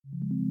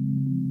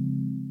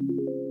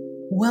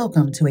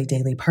Welcome to a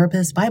Daily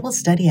Purpose Bible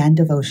Study and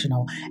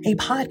Devotional, a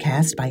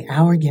podcast by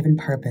Our Given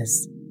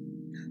Purpose.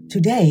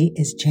 Today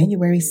is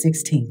January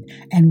 16th,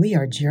 and we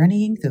are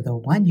journeying through the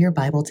one-year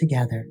Bible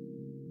together.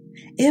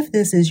 If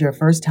this is your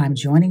first time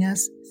joining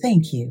us,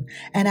 thank you,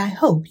 and I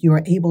hope you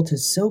are able to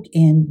soak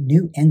in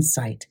new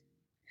insight.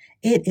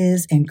 It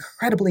is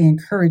incredibly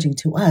encouraging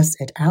to us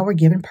at Our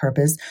Given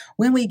Purpose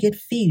when we get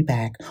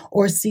feedback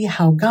or see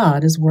how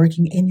God is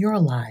working in your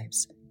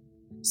lives.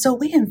 So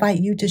we invite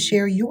you to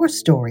share your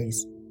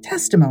stories,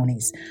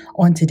 testimonies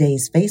on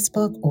today's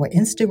Facebook or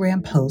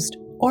Instagram post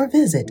or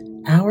visit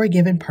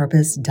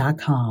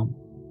ourgivenpurpose.com.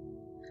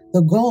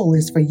 The goal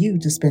is for you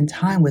to spend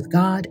time with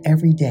God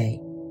every day.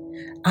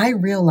 I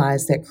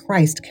realize that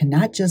Christ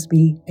cannot just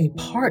be a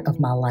part of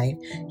my life,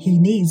 He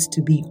needs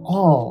to be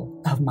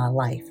all of my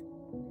life.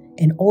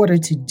 In order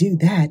to do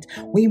that,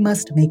 we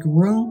must make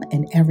room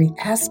in every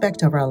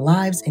aspect of our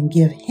lives and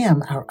give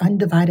Him our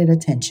undivided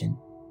attention.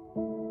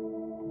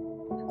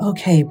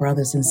 Okay,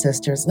 brothers and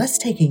sisters, let's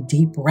take a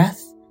deep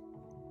breath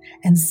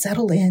and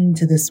settle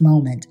into this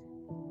moment.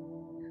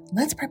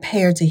 Let's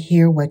prepare to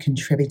hear what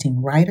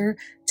contributing writer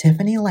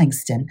Tiffany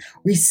Langston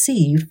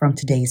received from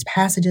today's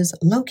passages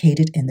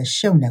located in the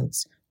show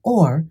notes,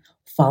 or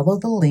follow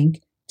the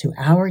link to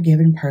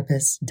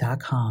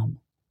ourgivenpurpose.com.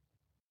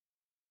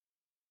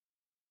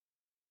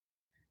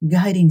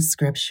 Guiding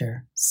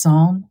Scripture,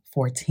 Psalm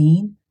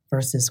 14,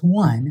 verses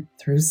 1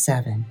 through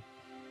 7.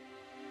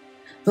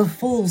 The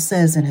fool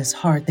says in his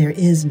heart, "There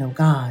is no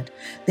God."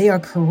 They are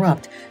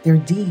corrupt. Their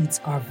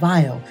deeds are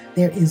vile.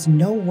 There is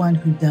no one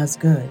who does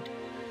good.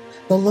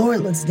 The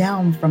Lord looks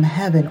down from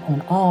heaven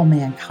on all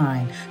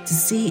mankind to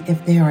see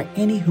if there are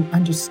any who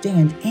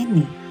understand,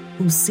 any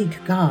who seek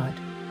God.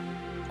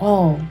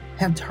 All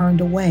have turned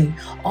away.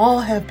 All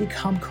have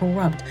become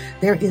corrupt.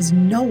 There is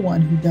no one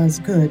who does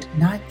good,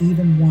 not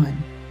even one.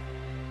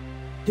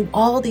 Do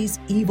all these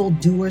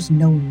evildoers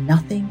know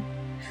nothing?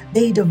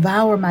 They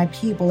devour my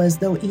people as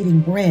though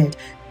eating bread.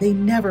 They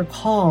never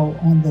call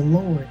on the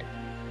Lord.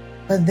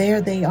 But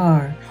there they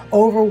are,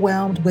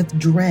 overwhelmed with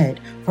dread,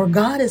 for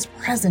God is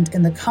present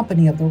in the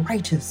company of the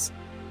righteous.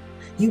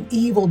 You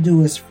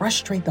evildoers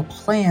frustrate the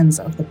plans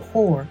of the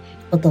poor,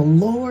 but the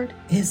Lord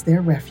is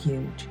their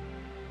refuge.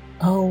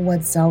 Oh,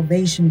 what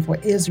salvation for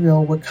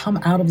Israel would come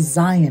out of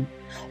Zion.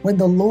 When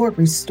the Lord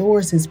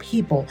restores His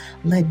people,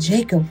 let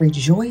Jacob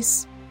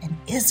rejoice and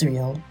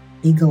Israel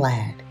be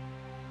glad.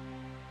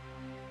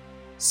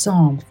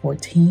 Psalm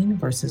 14,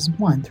 verses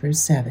 1 through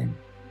 7.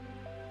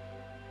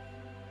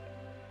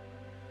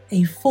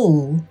 A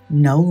Fool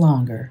No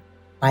Longer,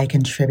 by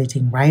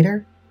contributing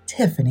writer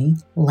Tiffany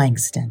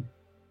Langston.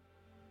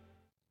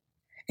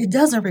 It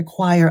doesn't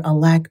require a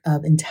lack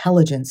of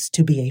intelligence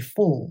to be a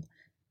fool.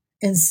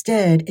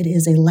 Instead, it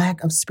is a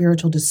lack of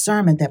spiritual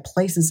discernment that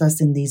places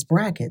us in these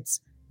brackets.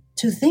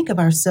 To think of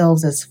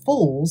ourselves as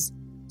fools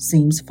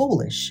seems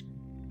foolish.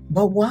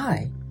 But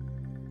why?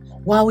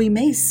 While we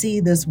may see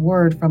this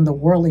word from the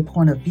worldly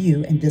point of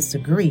view and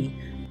disagree,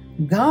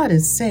 God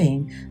is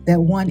saying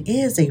that one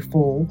is a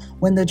fool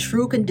when the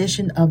true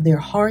condition of their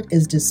heart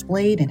is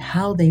displayed in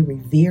how they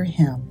revere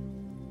Him.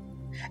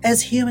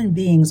 As human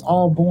beings,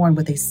 all born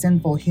with a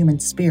sinful human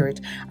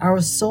spirit, our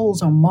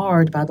souls are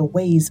marred by the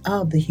ways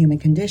of the human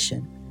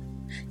condition.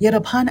 Yet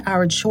upon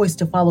our choice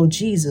to follow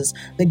Jesus,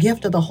 the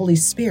gift of the Holy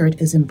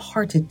Spirit is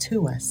imparted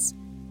to us.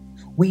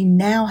 We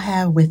now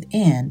have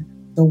within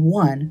the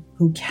one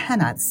who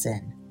cannot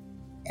sin.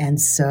 And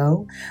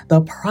so,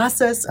 the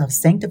process of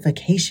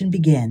sanctification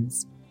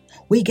begins.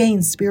 We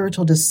gain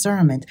spiritual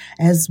discernment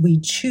as we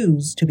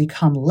choose to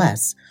become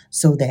less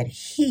so that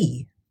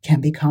He can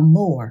become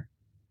more.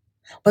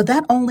 But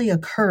that only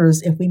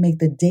occurs if we make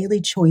the daily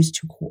choice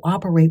to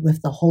cooperate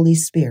with the Holy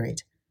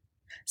Spirit,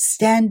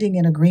 standing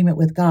in agreement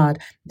with God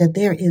that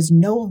there is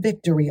no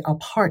victory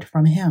apart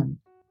from Him.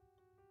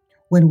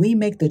 When we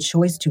make the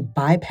choice to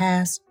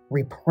bypass,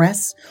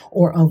 repress,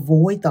 or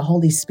avoid the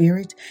Holy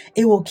Spirit,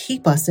 it will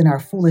keep us in our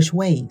foolish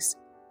ways,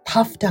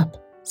 puffed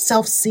up,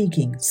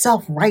 self-seeking,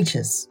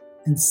 self-righteous,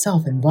 and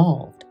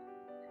self-involved.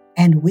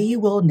 And we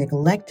will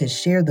neglect to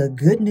share the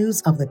good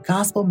news of the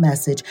gospel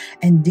message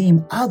and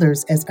deem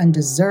others as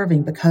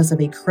undeserving because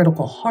of a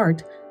critical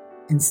heart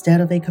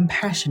instead of a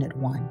compassionate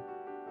one.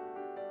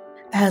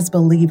 As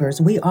believers,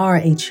 we are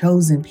a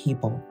chosen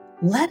people.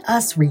 Let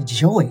us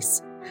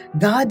rejoice.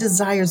 God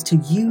desires to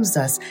use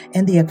us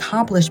in the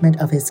accomplishment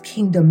of His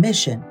kingdom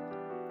mission.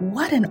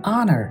 What an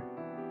honor!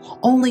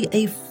 Only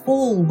a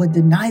fool would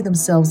deny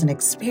themselves an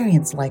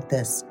experience like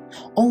this.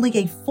 Only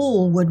a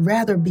fool would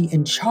rather be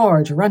in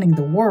charge running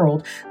the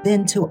world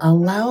than to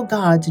allow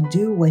God to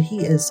do what He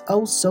is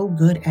oh so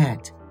good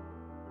at.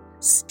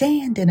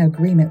 Stand in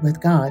agreement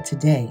with God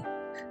today.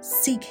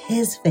 Seek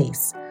His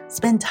face,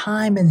 spend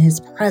time in His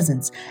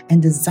presence, and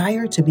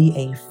desire to be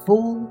a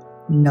fool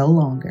no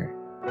longer.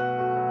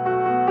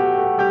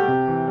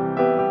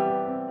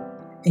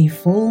 A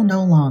Fool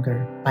No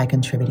Longer, by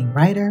contributing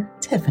writer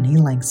Tiffany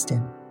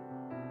Langston.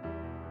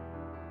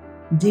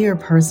 Dear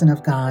person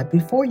of God,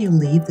 before you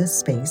leave this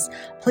space,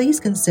 please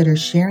consider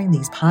sharing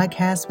these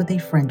podcasts with a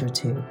friend or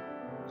two.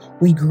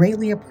 We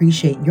greatly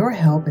appreciate your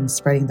help in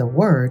spreading the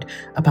word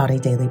about A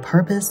Daily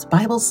Purpose,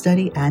 Bible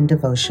Study, and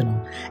Devotional,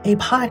 a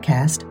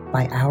podcast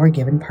by Our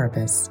Given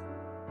Purpose.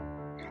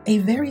 A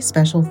very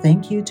special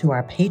thank you to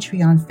our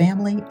Patreon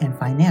family and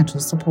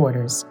financial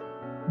supporters,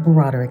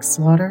 Broderick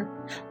Slaughter,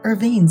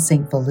 Irvine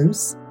St.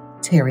 Valus,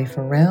 Terry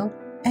Farrell,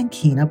 and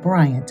Keena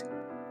Bryant.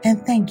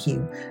 And thank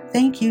you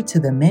to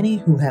the many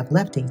who have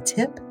left a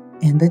tip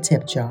in the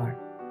tip jar.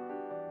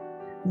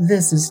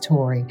 This is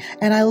Tori,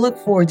 and I look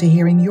forward to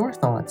hearing your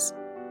thoughts.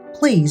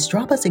 Please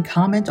drop us a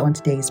comment on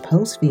today's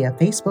post via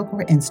Facebook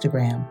or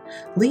Instagram.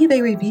 Leave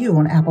a review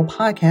on Apple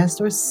Podcasts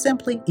or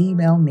simply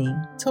email me,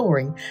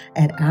 Tori,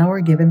 at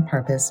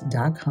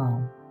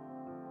ourgivenpurpose.com.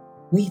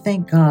 We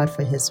thank God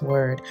for His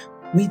Word.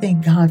 We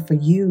thank God for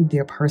you,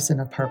 dear person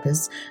of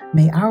purpose.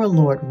 May our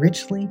Lord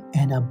richly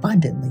and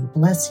abundantly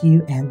bless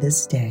you and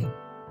this day.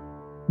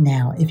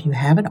 Now, if you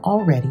haven't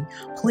already,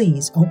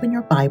 please open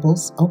your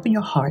Bibles, open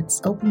your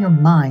hearts, open your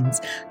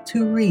minds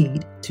to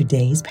read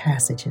today's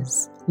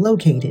passages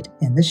located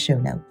in the show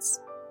notes.